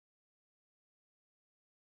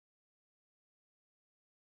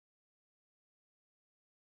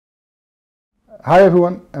Hi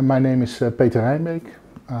everyone, my name is Peter Rijnbeek.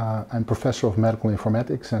 I'm Professor of Medical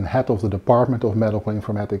Informatics and Head of the Department of Medical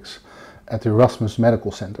Informatics at the Erasmus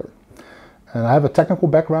Medical Center. And I have a technical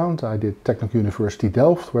background. I did Technical University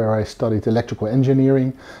Delft, where I studied electrical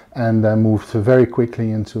engineering and moved very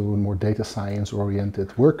quickly into more data science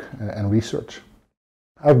oriented work and research.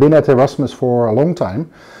 I've been at Erasmus for a long time,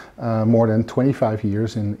 more than 25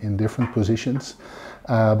 years in different positions.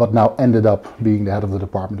 But now ended up being the head of the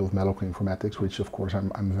Department of Medical Informatics, which of course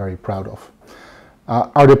I'm very proud of.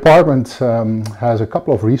 Our department has a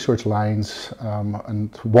couple of research lines,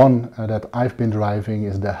 and one that I've been driving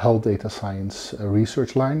is the health data science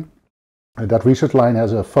research line. That research line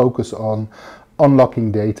has a focus on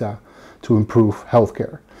unlocking data to improve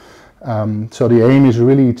healthcare. So the aim is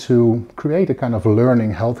really to create a kind of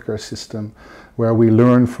learning healthcare system where we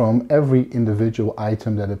learn from every individual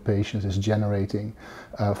item that a patient is generating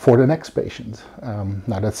for the next patient.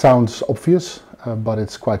 Now that sounds obvious, but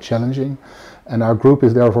it's quite challenging, and our group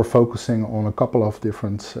is therefore focusing on a couple of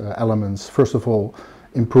different elements. First of all,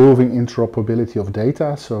 improving interoperability of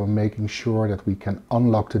data, so making sure that we can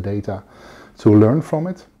unlock the data to learn from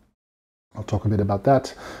it. I'll talk a bit about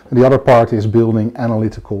that. And the other part is building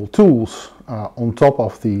analytical tools on top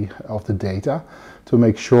of the data to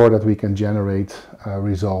make sure that we can generate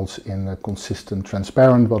results in a consistent,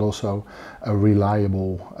 transparent, but also a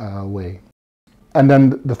reliable way. And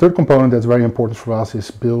then the third component that's very important for us is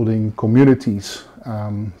building communities,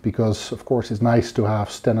 because of course it's nice to have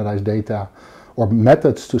standardized data or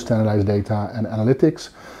methods to standardize data and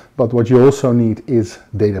analytics. But what you also need is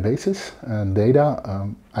databases and data,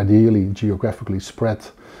 ideally geographically spread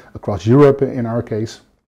across Europe in our case.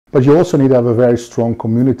 But you also need to have a very strong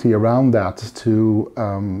community around that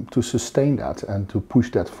to sustain that and to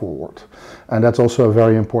push that forward. And that's also a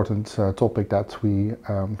very important topic that we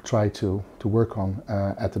try to work on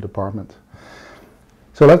at the department.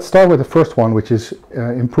 So let's start with the first one, which is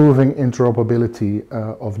improving interoperability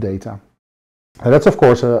of data. And that's of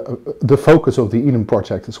course the focus of the Eden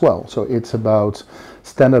project as well. So it's about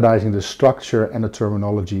standardizing the structure and the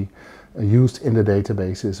terminology used in the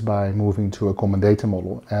databases by moving to a common data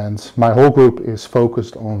model. And my whole group is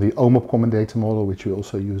focused on the OMOP common data model, which we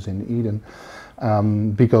also use in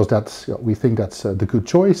Eden, because that's, we think that's the good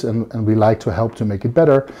choice, and we like to help to make it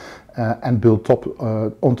better and build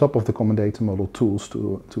on top of the common data model tools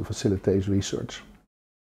to facilitate research.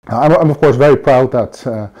 I'm of course very proud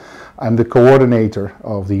that I'm the coordinator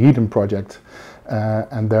of the Eden project,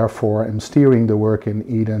 and therefore am steering the work in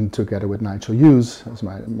Eden together with Nigel Hughes as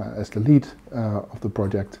the lead of the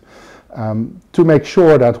project, to make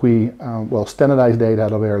sure that we standardize data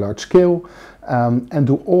at a very large scale and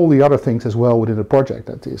do all the other things as well within the project,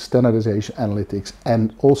 that is standardization, analytics,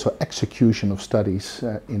 and also execution of studies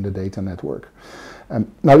in the data network.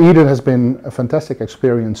 Now Eden has been a fantastic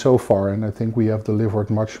experience so far, and I think we have delivered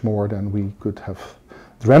much more than we could have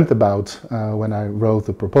dreamt about when I wrote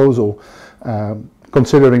the proposal,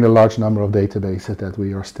 considering the large number of databases that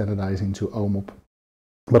we are standardizing to OMOP.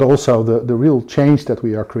 But also the real change that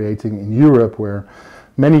we are creating in Europe, where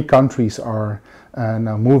many countries are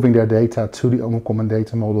now moving their data to the OMOP common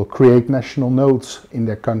data model, create national nodes in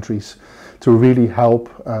their countries to really help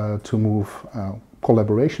to move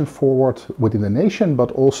collaboration forward within the nation,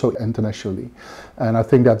 but also internationally. And I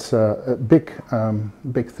think that's a big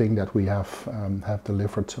thing that we have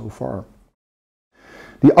delivered so far.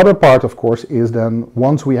 The other part, of course, is then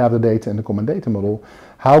once we have the data in the common data model,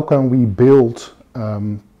 how can we build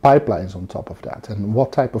pipelines on top of that, and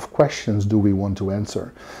what type of questions do we want to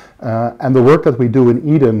answer? And the work that we do in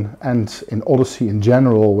Eden and in Odyssey in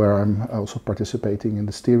general, where I'm also participating in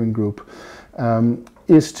the steering group,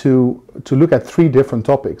 is to look at three different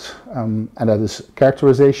topics, and that is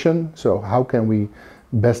characterization. So how can we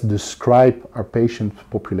best describe our patient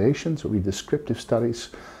population, so descriptive studies.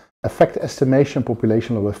 Effect estimation,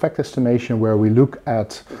 population level effect estimation, where we look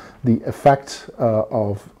at the effect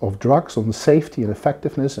of drugs on the safety and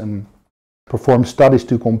effectiveness and perform studies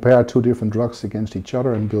to compare two different drugs against each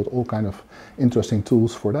other and build all kind of interesting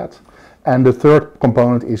tools for that. And the third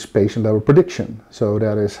component is patient level prediction. So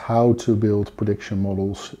that is how to build prediction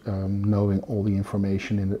models, knowing all the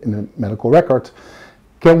information in the medical record.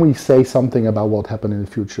 Can we say something about what happened in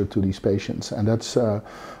the future to these patients? And that's a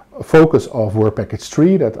focus of work package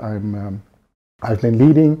 3 that I've been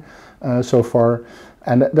leading so far,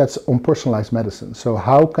 and that's on personalized medicine. So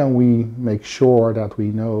how can we make sure that we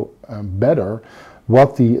know better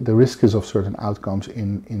what the risk is of certain outcomes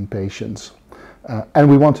in patients? And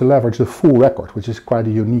we want to leverage the full record, which is quite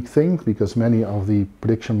a unique thing, because many of the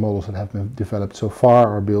prediction models that have been developed so far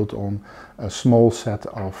are built on a small set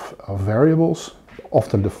of variables,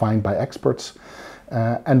 often defined by experts.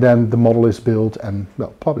 And then the model is built and,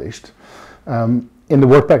 well, published. In the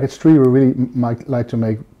work package 3, we really might like to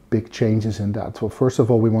make big changes in that. Well, first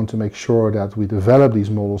of all, we want to make sure that we develop these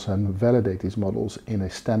models and validate these models in a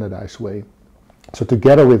standardized way. So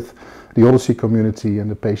together with the Odyssey community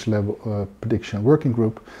and the patient-level prediction working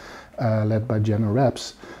group, led by Jenna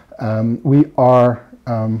Reps, we are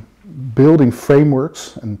building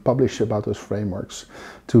frameworks and publish about those frameworks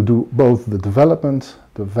to do both the development,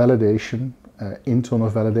 the validation, internal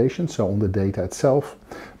validation, so on the data itself,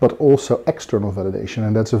 but also external validation.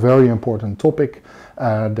 And that's a very important topic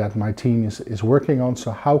that my team is working on.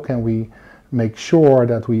 So how can we make sure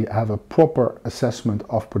that we have a proper assessment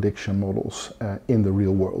of prediction models in the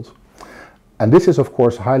real world? And this is, of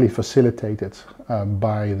course, highly facilitated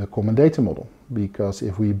by the common data model, because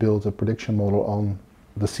if we build a prediction model on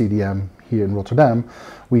the CDM here in Rotterdam,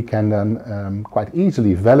 we can then quite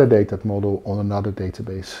easily validate that model on another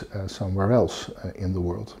database somewhere else in the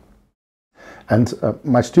world. And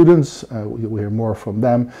my students, you'll hear more from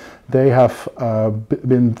them, they have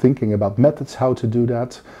been thinking about methods how to do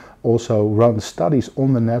that, also run studies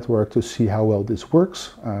on the network to see how well this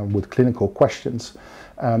works with clinical questions.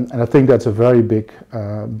 And I think that's a very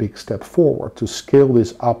big step forward to scale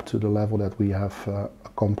this up to the level that we have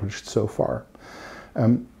accomplished so far.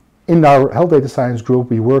 In our health data science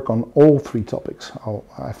group, we work on all three topics.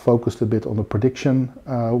 I focused a bit on the prediction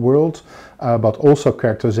world, but also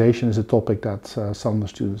characterization is a topic that some of the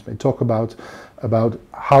students may talk about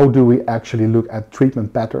how do we actually look at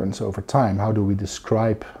treatment patterns over time, how do we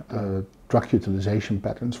describe drug utilization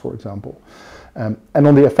patterns, for example. And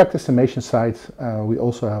on the effect estimation side, we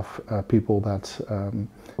also have people that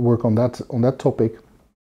work on that topic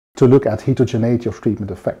to look at heterogeneity of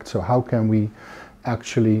treatment effect. So how can we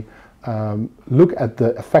actually look at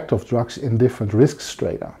the effect of drugs in different risk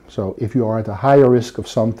strata? So if you are at a higher risk of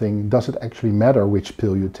something, does it actually matter which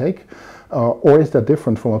pill you take? Or is that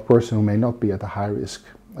different from a person who may not be at a high risk?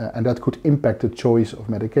 And that could impact the choice of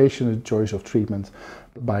medication, the choice of treatment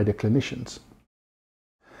by the clinicians.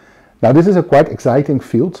 Now, this is a quite exciting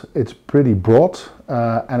field. It's pretty broad,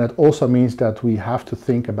 and it also means that we have to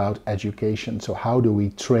think about education. So how do we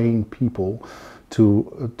train people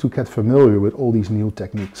to get familiar with all these new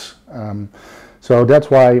techniques? So that's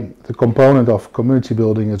why the component of community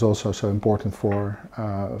building is also so important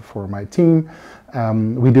for my team.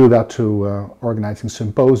 We do that through organizing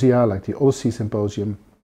symposia like the Odyssey Symposium,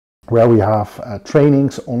 where we have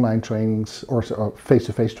trainings, online trainings, or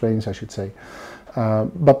face-to-face trainings, I should say.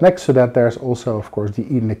 But next to that, there's also, of course, the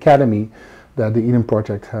Eden Academy that the Eden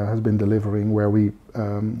Project has been delivering, where we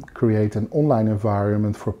create an online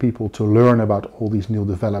environment for people to learn about all these new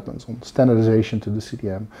developments on standardization to the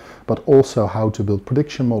CDM, but also how to build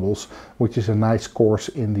prediction models, which is a nice course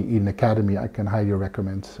in the Eden Academy I can highly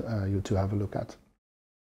recommend you to have a look at.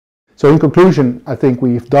 So in conclusion, I think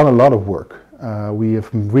we've done a lot of work. We have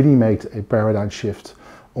really made a paradigm shift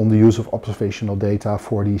on the use of observational data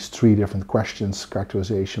for these three different questions: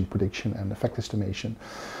 characterization, prediction, and effect estimation.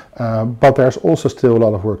 But there's also still a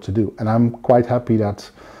lot of work to do, and I'm quite happy that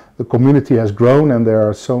the community has grown and there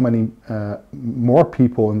are so many more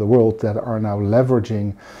people in the world that are now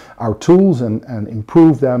leveraging our tools and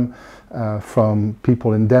improve them, from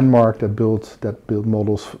people in Denmark that build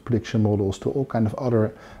models, prediction models, to all kind of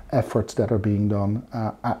other efforts that are being done.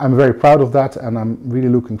 I'm very proud of that, and I'm really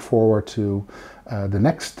looking forward to the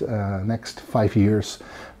next 5 years,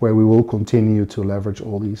 where we will continue to leverage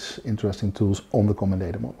all these interesting tools on the common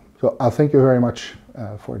data model. So I thank you very much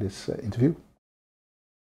for this interview.